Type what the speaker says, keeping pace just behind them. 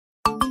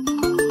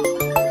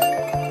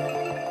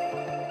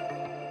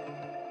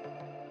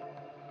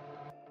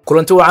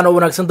kulanti wacan oo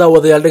wanaagsan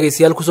daawadayaal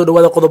dhageystayaal ku soo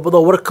dhawaada qodobada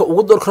warka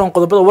ugu dorkan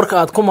qodobada warka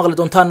aad ku maqli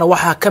doontaan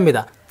waxa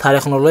kamid ah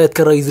taariikh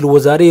nololeedka ra'iisul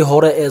wasaarihii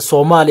hore ee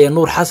Soomaaliya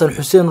Nuur Xasan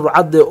Xuseen Nuur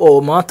Cadde oo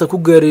maanta ku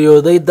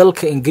geeriyooday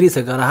dalka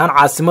Ingiriiska gaar ahaan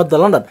caasimadda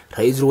London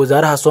ra'iisul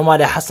wasaaraha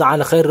Soomaaliya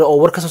Xasan Khayre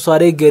oo war ka soo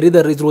saaray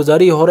geerida ra'iisul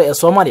wasaarihii hore ee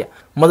Soomaaliya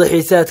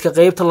madaxiisaadka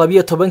qaybta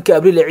 12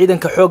 Abriil ee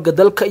ciidanka xoogga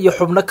dalka iyo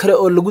xubno kale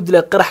oo lagu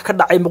dilay qarax ka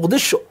dhacay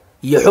Muqdisho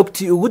iyo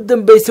xogtii ugu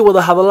dambeysay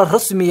wada hadallo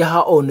rasmi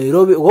ah oo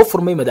Nairobi uga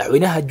furmay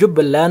madaxweynaha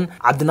Jubbaland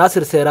Abdi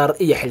Seraar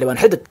iyo xildhibaan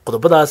xidig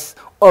qodobadaas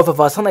oo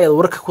faahfaahsan ayaad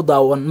warka ku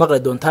daawan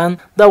maqli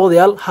doontaan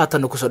daawadayaal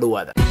haatan ku soo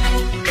dhawaada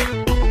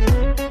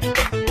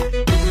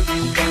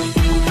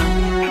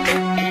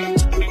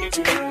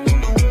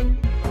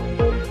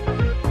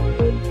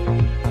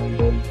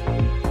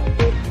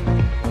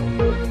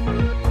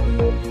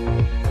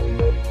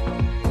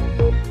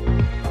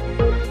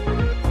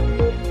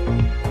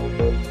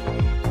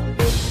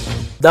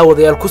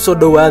daawadayaal ku soo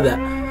dhawaada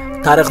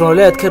taariikh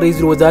nololeedka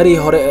ra'iisul wasaarihii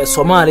hore ee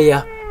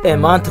Soomaaliya ee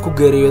maanta ku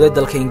geeriyooday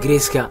dalka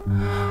Ingiriiska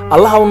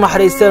Allah u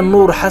naxariistay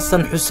Nuur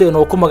Xasan Xuseen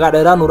oo ku magac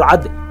dheeraa Nuur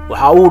Cadde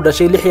waxa uu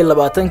dhashay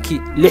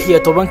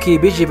 16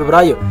 bishii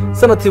Febraayo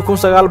sanadkii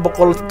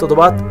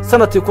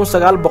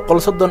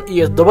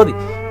 1937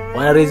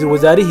 waana ra'iisul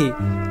wasaarihii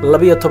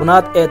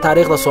 12aad ee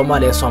taariikhda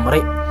Soomaaliya soo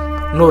maray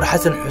Nuur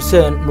Xasan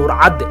Xuseen Nuur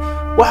Cadde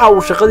waxa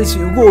uu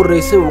shaqadiisii ugu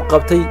horeysay uu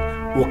qabtay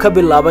uu ka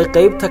bilaabay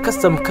qaybta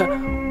kastamka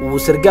uu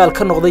sargaal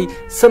ka noqday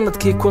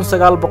sanadkii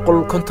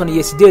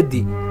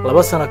 1958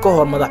 laba sano ka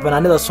hor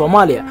madaxbanaanida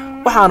Soomaaliya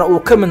waxaana uu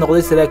ka mid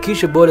noqday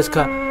saraakiisha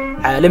booliska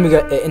caalamiga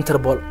ee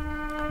Interpol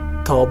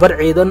tababar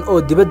ciidan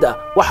oo dibadda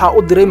waxa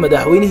uu diray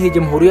madaxweynihii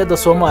jamhuuriyadda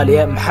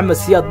Soomaaliya Mohamed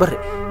Siyaad Barre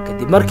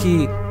kadib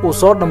markii uu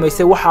soo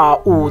dhameystay waxa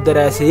uu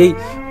daraasayay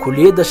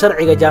kulliyadda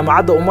sharciga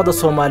jaamacadda ummadda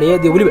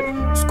Soomaaliyeed iyo waliba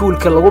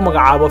iskuulka lagu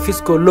magacaabo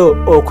Fiscal Law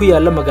oo ku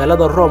yaala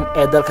magaalada Rome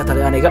ee dalka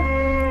Talyaaniga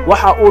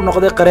waxa uu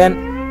noqday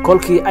qareen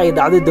kolkii ay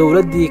dhacday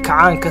dawladdii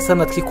kacaanka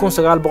sanadkii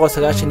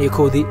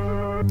 1991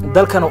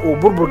 dalkana uu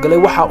burbur galay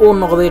waxa uu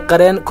noqday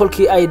qareen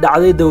kolkii ay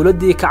dhacday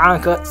dawladdii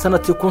kacaanka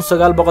sanadkii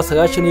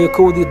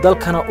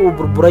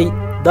 1991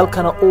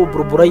 dalkana uu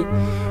burburay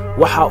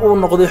waxa uu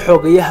noqday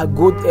xogayaha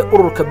guud ee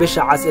ururka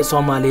bisha cas ee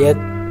Soomaaliyeed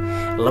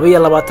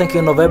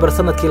 22 November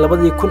sanadkii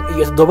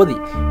 2007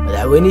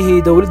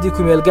 madaxweynihii dawladdii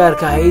ku meel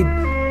gaarka ahayd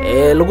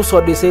ee lagu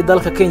soo dhisay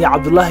dalka Kenya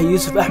Abdullahi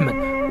Yusuf Ahmed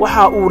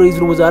waxa uu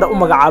ra'iisul wasaare u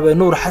magacaabay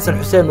Nuur Xasan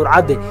Xuseen Nuur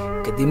Cadde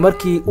kadib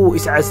markii uu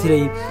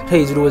iscasilay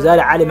ra'iisul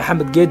wasaare Ali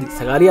Mohamed Geedi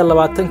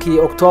 29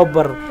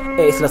 Oktoobar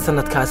ee isla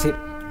sanadkaasi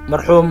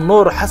marxuum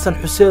Nuur Xasan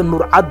Xuseen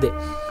Nuur Cadde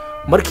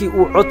markii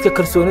uu codka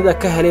kalsoonida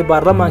ka helay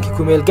baarlamaankii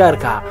ku meel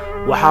gaarka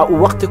waxa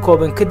uu waqti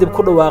kooban kadib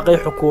ku dhawaaqay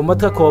xukuumad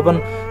ka kooban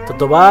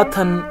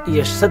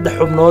 73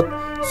 xubnood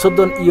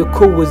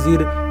 31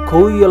 wasiir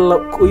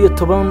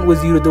 11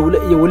 wasiir dawle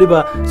iyo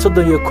waliba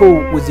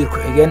 31 wasiir ku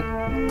xigeen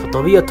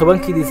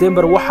 17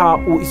 December waxa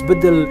uu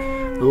isbedel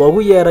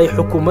loogu yeeray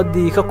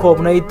xukuumaddii ka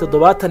koobnayd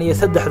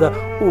 73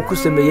 uu ku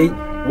sameeyay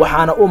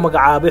waxaana uu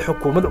magacaabay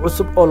xukuumad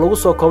cusub oo lagu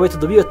soo koobay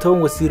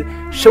 17 wasiir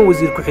 5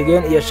 wasiir ku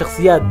xigeen iyo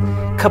shakhsiyaad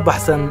ka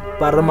baxsan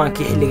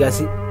baarlamaankii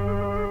xilligaasi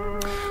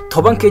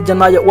 10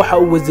 Janaayo waxa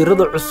uu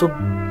wasiirada cusub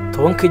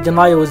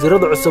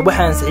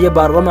waxa ansixiyay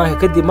baarlamaanka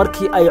kadib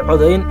markii ay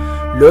codeyn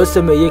loo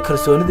sameeyay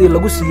kalsoonidii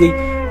lagu siiyay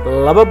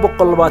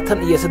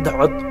 223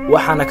 cod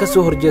waxaana ka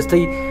soo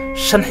horjeestay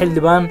 5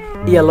 xildhibaan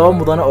iyo 2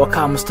 mudane oo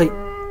ka aamustay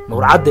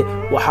Nuur Cadde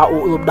waxa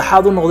uu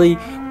dhaxaad u noqday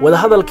wada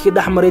hadalkii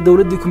dhaxmaray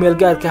dawladdii ku meel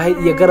gaarka ahayd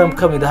iyo garam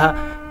kamid ah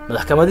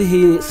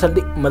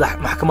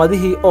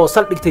maxkamadihii oo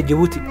saldhigtay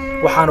Djibouti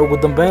waxaana ugu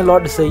dambeyn loo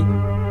dhisay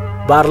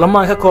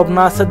baarlamaan ka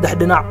koobnaa 3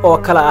 dhinac oo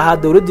kala ahaa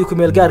dawladdii ku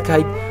meel gaarka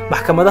ahayd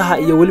maxkamadaha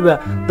iyo waliba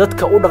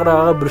dadka u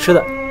dhaqdhaqaaqa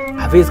bulshada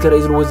xafiiska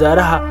ra'iisul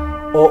wasaaraha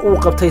oo uu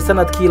qabtay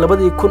sanadkii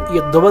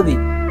 2007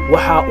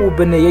 waxa uu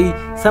baneeyay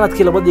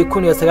sanadkii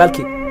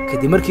 2009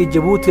 kadib markii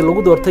Djibouti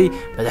lagu doortay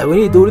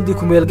madaxweynihii dawladdii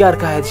ku meel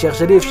gaarka ahayd Sheekh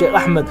Shariif Sheekh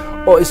Ahmed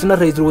oo isna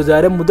ra'iisul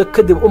wasaare muddo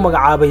kadib u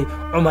magacaabay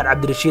Umar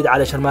Abdirashiid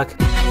Cali Sharmaake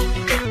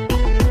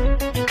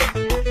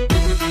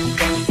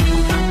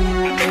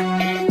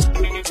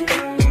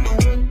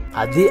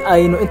haddii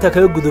aynu inta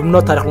kaga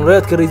gudubno taariikh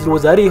nololeedka ra'iisul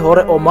wasaarihii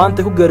hore oo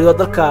maanta ku geeriyooday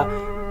dalka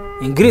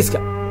Ingiriiska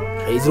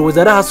ra'iisul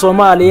wasaaraha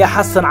Soomaaliya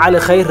Xasan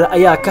Khayre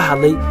ayaa ka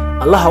hadlay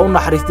Allah u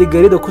naxariistay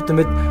geerida ku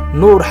timid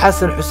Nuur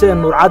Xasan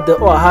Xuseen Nuur Cadde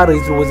oo ahaa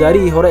ra'iisul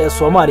wasaarihii hore ee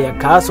Soomaaliya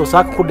kaasoo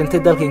saaka ku dhintay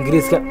dalka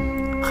Ingiriiska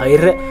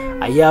Khayre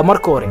ayaa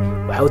markii hore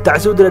waxa uu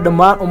tacsiyo u diray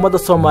dhammaan ummadda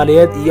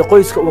Soomaaliyeed iyo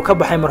qoyska uu ka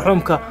baxay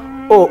marxuumka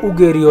oo u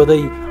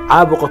geeriyooday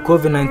caabuqa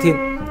COVID-19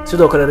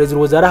 sidoo kale ra'iisul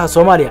wasaaraha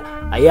Soomaaliya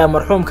ayaa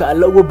marxuumka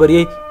alla ugu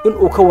bariyay in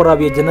uu ka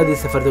waraabiyo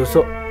jannadiisa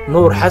firdawso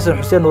Nuur Xasan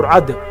Xuseen Nuur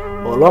Cadde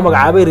oo loo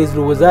magacaabay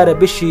ra'iisul wasaare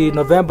bishii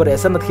November ee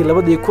sanadkii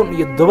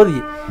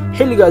 2007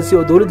 xilligaasi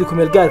oo dawladdii ku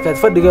meel gaarka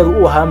fadhigeedu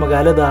u ahaa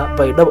magaalada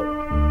Baydhabo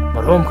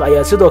marxuumka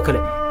ayaa sidoo kale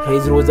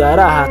ra'iisul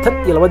wasaare ahaa tan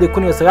iyo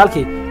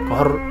 2009 ka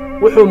hor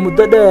wuxuu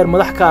muddo dheer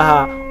madax ka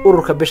ahaa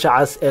ururka bisha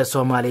cas ee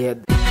Soomaaliyeed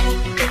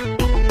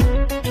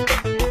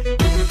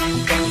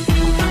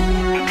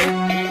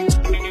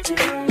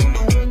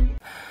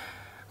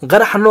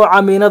qarax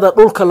nooca miinada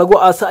dhulka lagu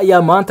aasa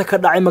ayaa maanta ka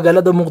dhacay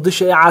magaalada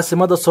Muqdisho ee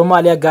caasimada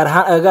Soomaaliya gaar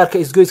ahaan agagaarka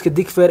isgoyska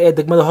Digfeer ee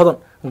degmada Hodan.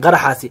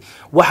 qaraxaasi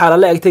waxaa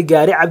la egtay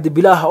gaari Abdi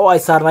bilaah oo ay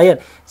saarnaayeen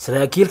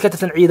saraakiil ka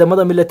tirsan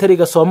ciidamada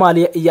militariga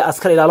Soomaaliya iyo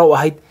askar ilaalo u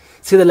ahayd.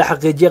 sida la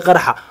xaqiijiyay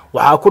qaraxa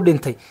waxaa ku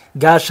dhintay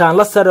gaashaan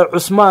la sare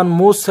Cusmaan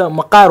Muuse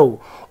Maqaarow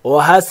oo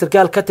ahaa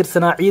sarkaal ka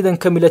tirsanaa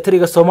ciidanka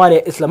militariga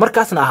Soomaaliya isla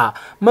markaasna ahaa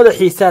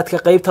madaxiisaadka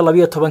qaybta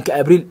 12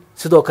 Abriil.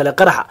 sidoo kale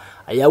qaraxa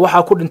ayaa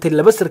waxaa ku dhintay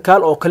laba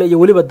sarkaal oo kale iyo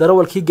waliba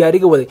darawalkii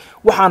gaariga waday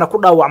waxaana ku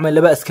dhaawacmay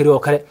laba askari oo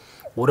kale.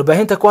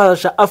 warbaahinta ku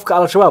hadasha afka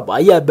al-shabaab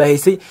ayaa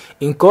baahisay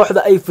in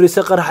kooxda ay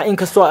fulisay qaraxa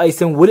inkastoo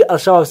aysan wali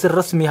al-shabaab si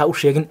rasmi ah u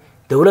sheegin.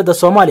 dawladda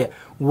Soomaaliya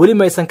wali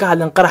ma aysan ka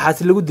hadlin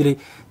qaraxaasi lagu dilay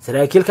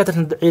saraakiil ka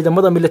tirsan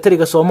ciidamada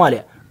militariga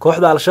Soomaaliya.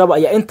 kooxda al-shabaab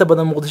ayaa inta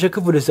badan Muqdisho ka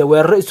fulisay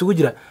weeraro isugu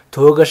jira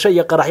toogasho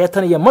iyo qaraxyo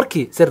tan iyo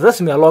markii si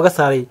rasmi ah looga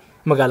saaray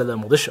magaalada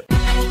Muqdisho.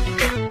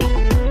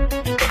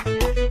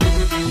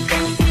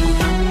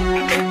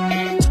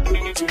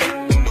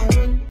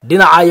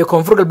 dhinaca iyo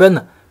koonfur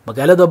galbeedna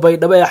magaalada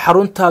Baydhabo ee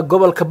xarunta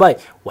gobolka Bay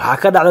waxaa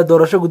ka dhacday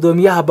doorasho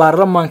gudoomiyaha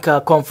baarlamaanka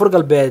koonfur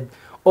galbeed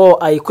oo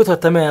ay ku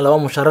tartameen laba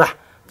musharax.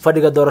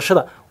 fadhiga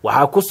doorashada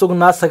waxaa ku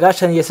sugnaa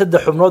 93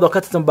 xubnood oo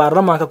ka tirsan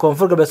baarlamaanka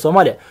koonfur galbeed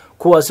Soomaaliya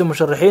kuwaasi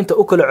musharaxiinta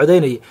u kala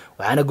codeynayay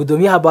waxaana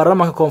gudoomiyaha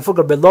baarlamaanka koonfur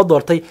galbeed loo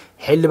doortay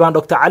xildhibaan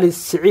Dr. Cali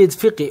Siciid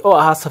Fiqi oo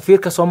ahaa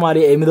safiirka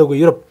Soomaaliya ee midowga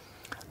Yurub.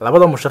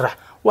 labada musharax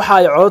waxa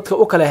ay codadka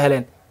u kala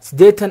heleen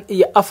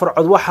 84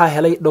 cod waxaa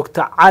helay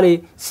Dr.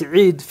 Cali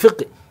Siciid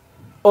Fiqi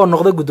oo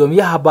noqday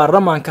gudoomiyaha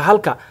baarlamaanka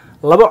halka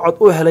laba cod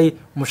u helay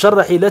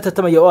musharaxii la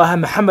tartamay oo ahaa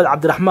Mohamed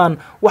Abdiraxmaan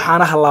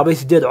waxaana halaabay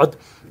 8 cod.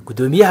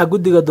 gudoomiyaha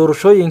guddiga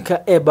doorashooyinka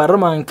ee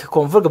baarlamaanka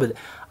koonfur galbeed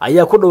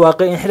ayaa ku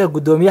dhawaaqay in xilka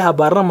gudoomiyaha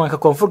baarlamaanka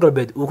koonfur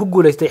galbeed uu ku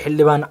guuleystay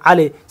xildhibaan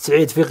Cali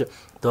Siciid Fiqi.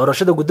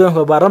 doorashada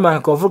gudoonka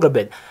baarlamaanka koonfur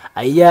galbeed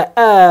ayaa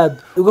aad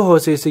uga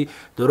hooseysay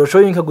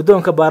doorashooyinka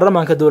gudoonka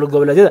baarlamaanka dowlad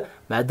goboleedyada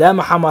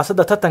maadaama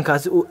xamaasadda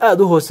tartankaasi uu aad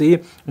u hooseeyay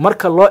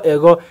marka loo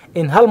eego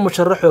in hal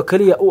musharax oo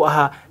kaliya uu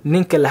ahaa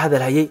ninka la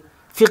hadalhayay.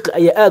 Fiqi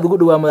ayaa aad ugu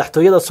dhawaa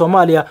madaxtooyada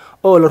Soomaaliya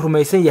oo la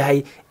rumaysan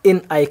yahay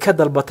in ay ka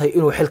dalbatay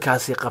inuu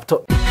xilkaasi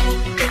qabto.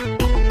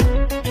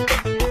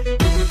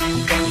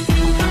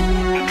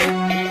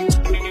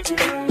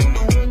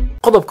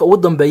 qodobka ugu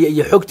dambeeyay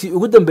iyo xogtii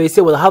ugu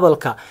dambeysay wada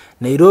hadalka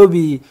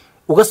Nairobi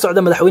uga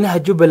socda madaxweynaha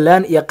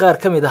Jubbaland iyo qaar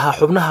kamid ah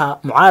xubnaha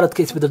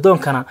mucaaradka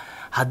isbeddelkana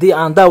hadii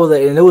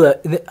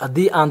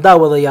aan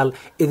daawadayaal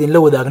idin la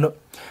wadaagno.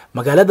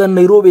 magaalada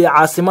Nairobi ee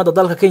caasimada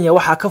dalka Kenya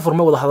waxaa ka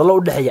furmay wada hadallo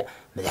u dhaxeeya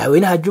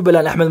madaxweynaha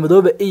Jubbaland Axmed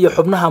Madoobe iyo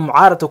xubnaha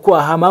mucaaradka ku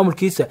ahaa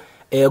maamulkiisa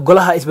ee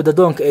golaha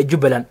isbeddelka ee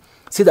Jubbaland.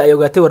 sida ay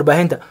ogaatay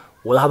warbaahinta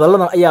wada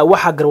hadalladan ayaa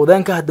waxaa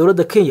garwadaan ka ah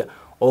dawladda Kenya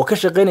oo ka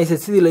shaqeynaysa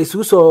sidii la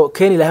isugu soo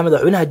keeni lahaa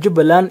madaxweynaha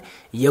Jubbaland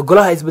iyo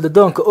golaha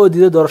isbeddelka oo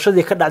diiday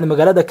doorashadii ka dhacday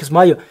magaalada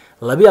Kismaayo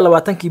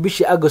 22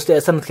 bishii Agoosto ee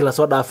sanadkii la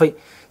soo dhaafay.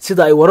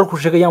 sida ay wararku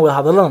sheegayaan wada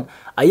hadalladan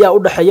ayaa u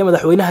dhaxeeya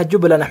madaxweynaha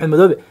Jubbaland Axmed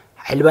Madoobe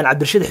xildhibaan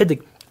Cabdirashiid Xidig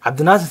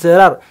Cabdinaasir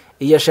Seeraar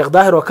iyo Sheekh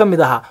Daahir oo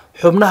kamid aha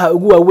xubnaha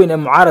ugu waaweyn ee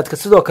mucaaradka.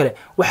 sidoo kale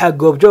waxaa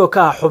goobjoog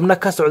ka ah xubno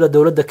ka socda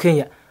dawladda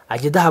Kenya.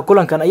 ajidaha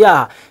kulankan ayaa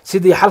ah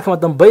sidii xalka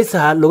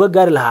dambaysaha looga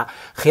gaari lahaa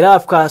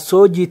khilaafka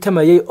soo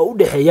jiitamayay oo u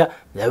dhaxeeya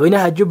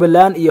madaxweynaha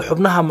Jubbaland iyo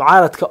xubnaha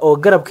mucaaradka oo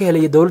garab ka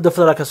helay dawladda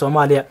federaalka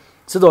Soomaaliya.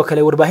 sidoo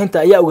kale warbaahinta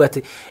ayaa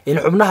ogaatay in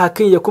xubnaha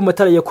Kenya ku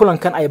matalaya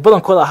kulankan ay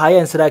badankooda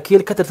ahaayeen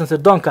saraakiil ka tirsan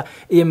sirdoonka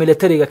iyo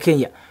militariga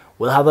Kenya.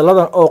 wada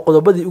hadalladan oo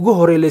qodobadii ugu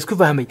horeeyay la isku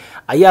fahmay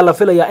ayaa la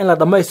filayaa in la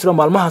dhameystiro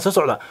maalmaha soo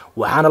socda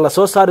waxaana la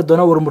soo saari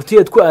doonaa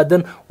warmurtiyeed ku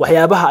aadan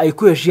waxyaabaha ay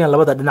ku heshiyeen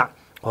labada dhinac.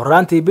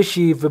 horaantii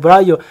bishii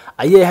Febraayo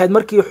ayay ahayd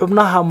markii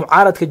xubnaha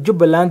mucaaradka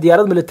Jubbaland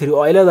diyaarad military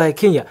oo ay leedahay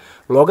Kenya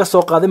looga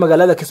soo qaaday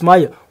magaalada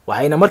Kismaayo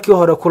waxayna markii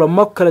hore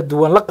kulamo kala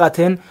duwan la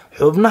qaateen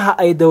xubnaha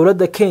ay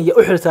dawladda Kenya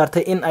u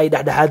xilsaartay in ay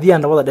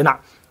dhexdhexaadiyaan labada dhinac.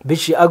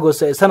 bishii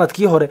Agoosto ee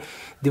sanadkii hore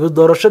dib u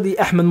doorashadii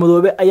Axmed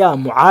Madoobe ayaa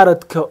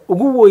mucaaradka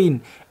ugu weyn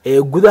ee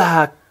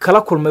gudaha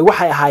kala kulmay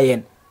waxay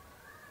ahaayeen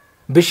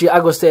bishii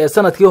Agoosto ee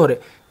sanadkii hore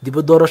dib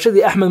u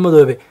doorashadii Axmed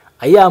Madoobe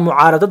ayaa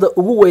mucaaradada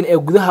ugu weyn ee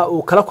gudaha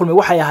uu kala kulmay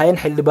waxay ahaayeen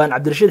xildhibaan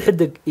Cabdirashiid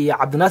Xidig iyo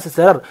Cabdinaasir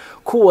Seeraar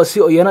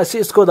kuwaasi oo iyana si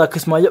iskooda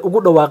Kismaayo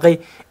ugu dhawaaqay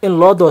in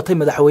loo doortay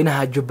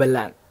madaxweynaha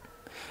Jubbaland.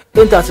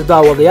 intaas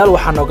daawadayaal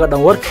waxaa nooga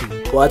dhan warkii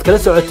oo aad kala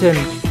socoteen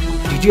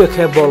Jigjiga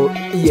Cable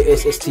iyo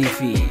SSTV.